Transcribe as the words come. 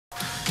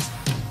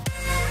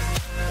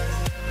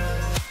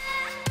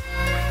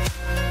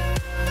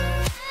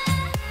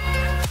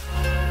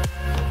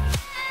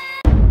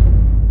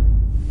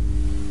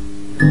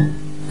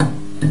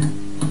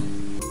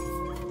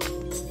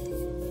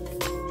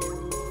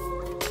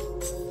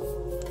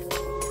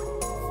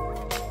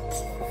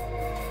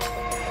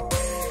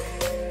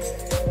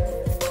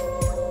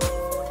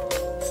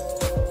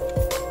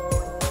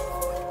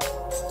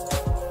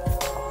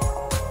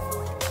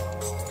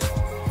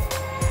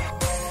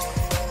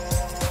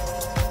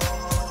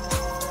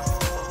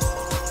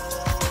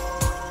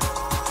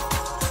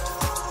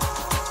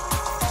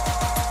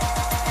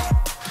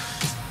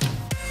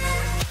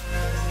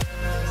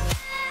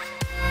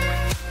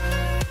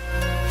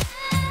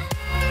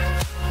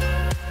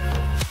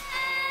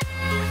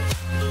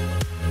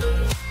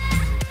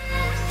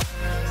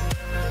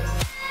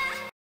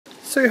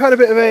So we had a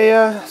bit of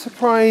a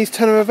surprise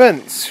turn of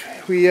events.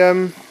 We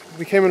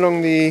came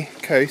along the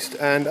coast,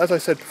 and as I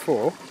said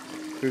before,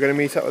 we were going to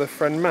meet up with a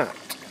friend Matt,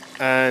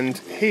 and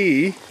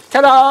he...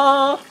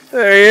 Ta-da!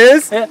 There he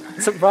is! Yeah,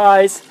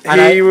 surprise!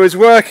 He was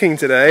working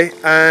today,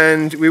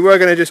 and we were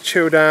going to just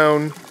chill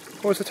down.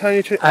 What was the town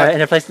you chilled?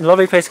 In a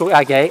lovely place called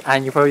Agay,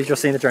 and you've probably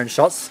just seen the drone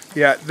shots.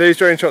 Yeah, those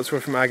drone shots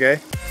were from Agay.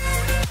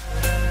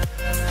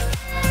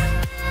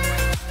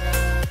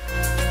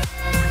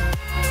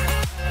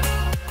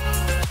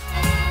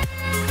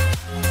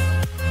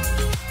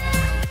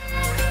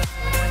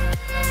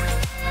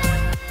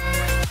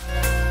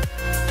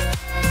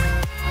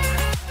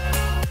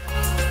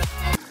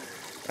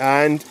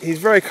 And he's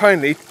very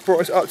kindly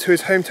brought us up to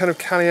his hometown of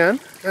Calian,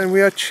 and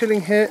we are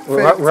chilling here.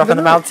 We're up in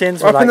the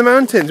mountains. We're up in the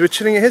mountains. We're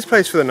chilling at his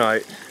place for the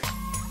night.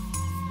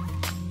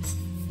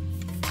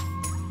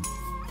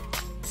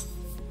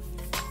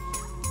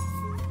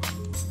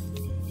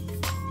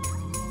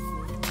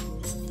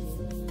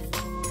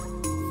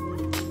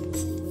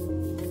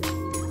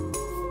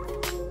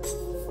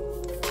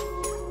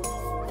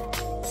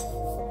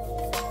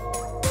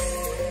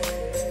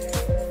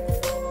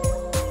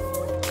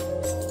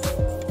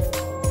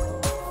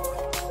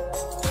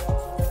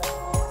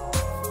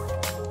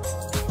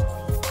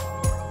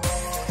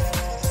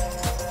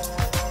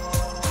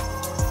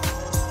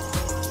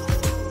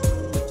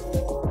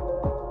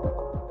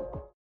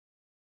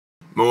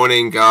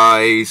 Morning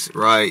guys,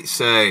 right,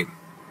 so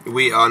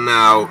we are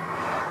now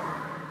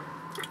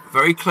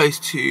very close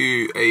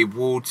to a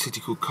walled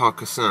city called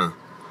Carcassonne.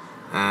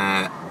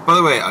 By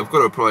the way, I've got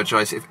to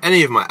apologise if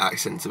any of my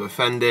accents have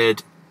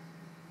offended.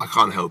 I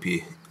can't help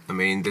you. I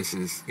mean, this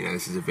is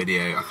a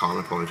video, I can't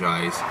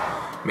apologise.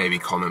 Maybe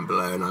comment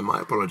below and I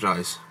might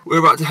apologise. We're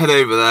about to head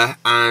over there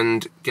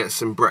and get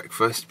some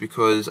breakfast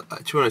because,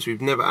 to be honest,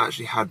 we've never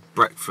actually had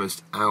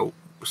breakfast out.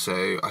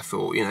 So I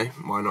thought,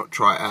 why not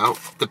try it out?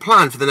 The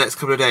plan for the next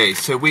couple of days.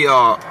 So we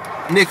are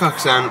near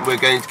Carcassonne. We're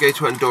going to go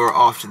to Andorra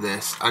after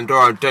this.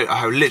 Andorra,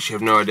 I literally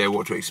have no idea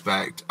what to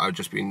expect. I've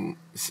just been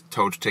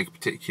told to take a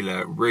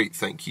particular route.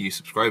 Thank you,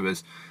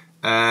 subscribers.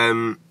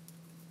 And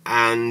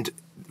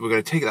we're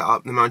going to take that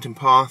up the mountain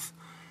path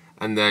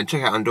and then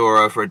check out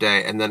Andorra for a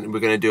day. And then we're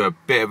going to do a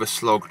bit of a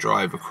slog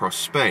drive across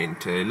Spain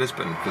to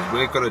Lisbon because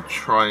we're going to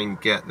try and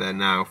get there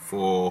now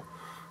for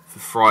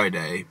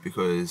Friday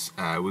because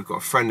we've got a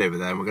friend over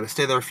there and we're going to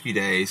stay there a few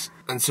days.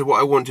 And so what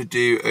I want to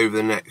do over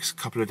the next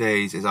couple of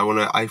days is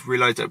I've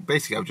realised that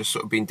basically I've just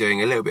sort of been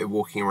doing a little bit of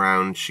walking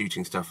around,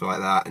 shooting stuff like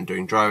that and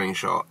doing driving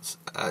shots.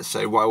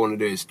 So what I want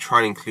to do is try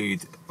and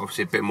include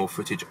obviously a bit more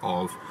footage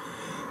of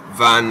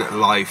van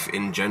life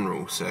in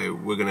general. So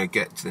we're going to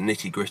get to the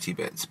nitty gritty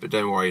bits, but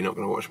don't worry, you're not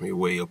going to watch me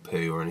wee or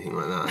poo or anything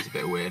like that. It's a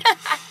bit weird.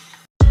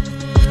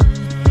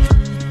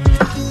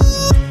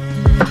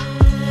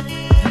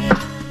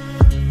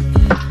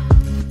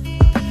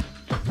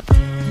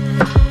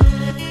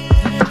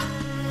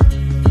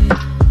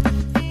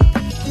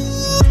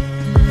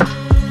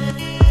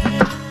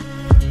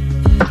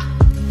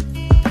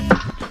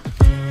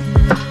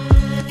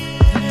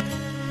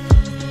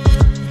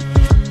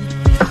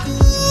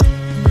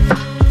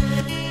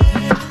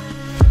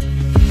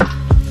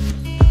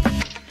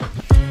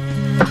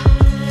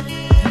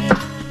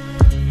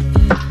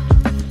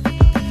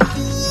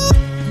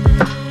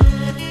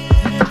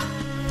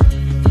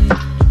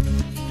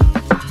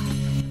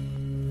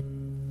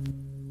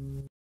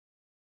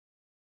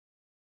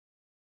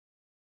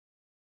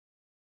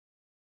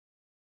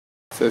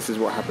 So this is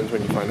what happens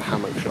when you find a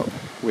hammock shop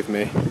with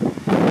me.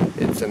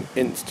 It's an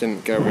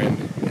instant go in.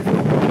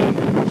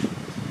 I'm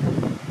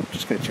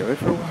just going to chill here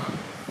for a while.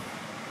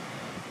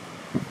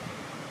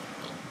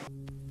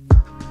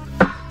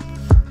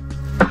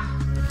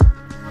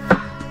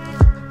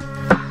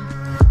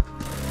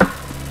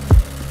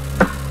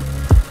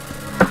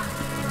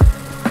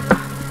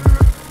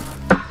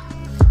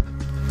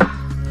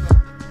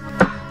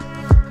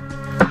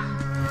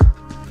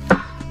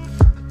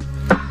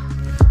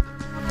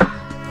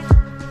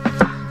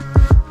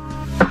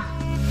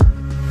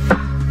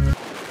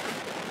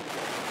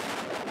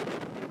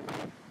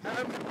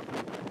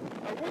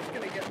 I was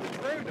going to get the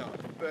drone up,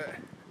 but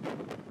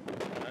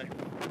I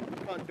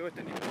can't do it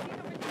anymore.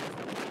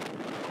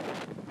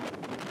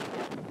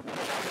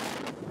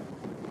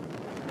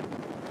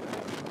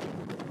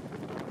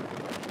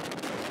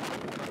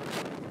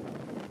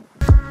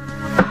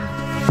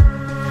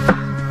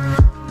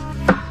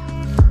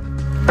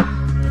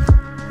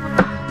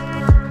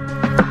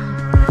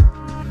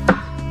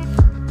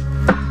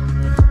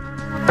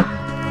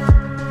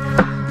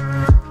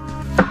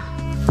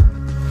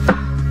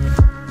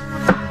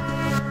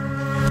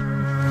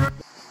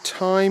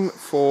 Time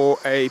for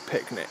a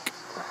picnic.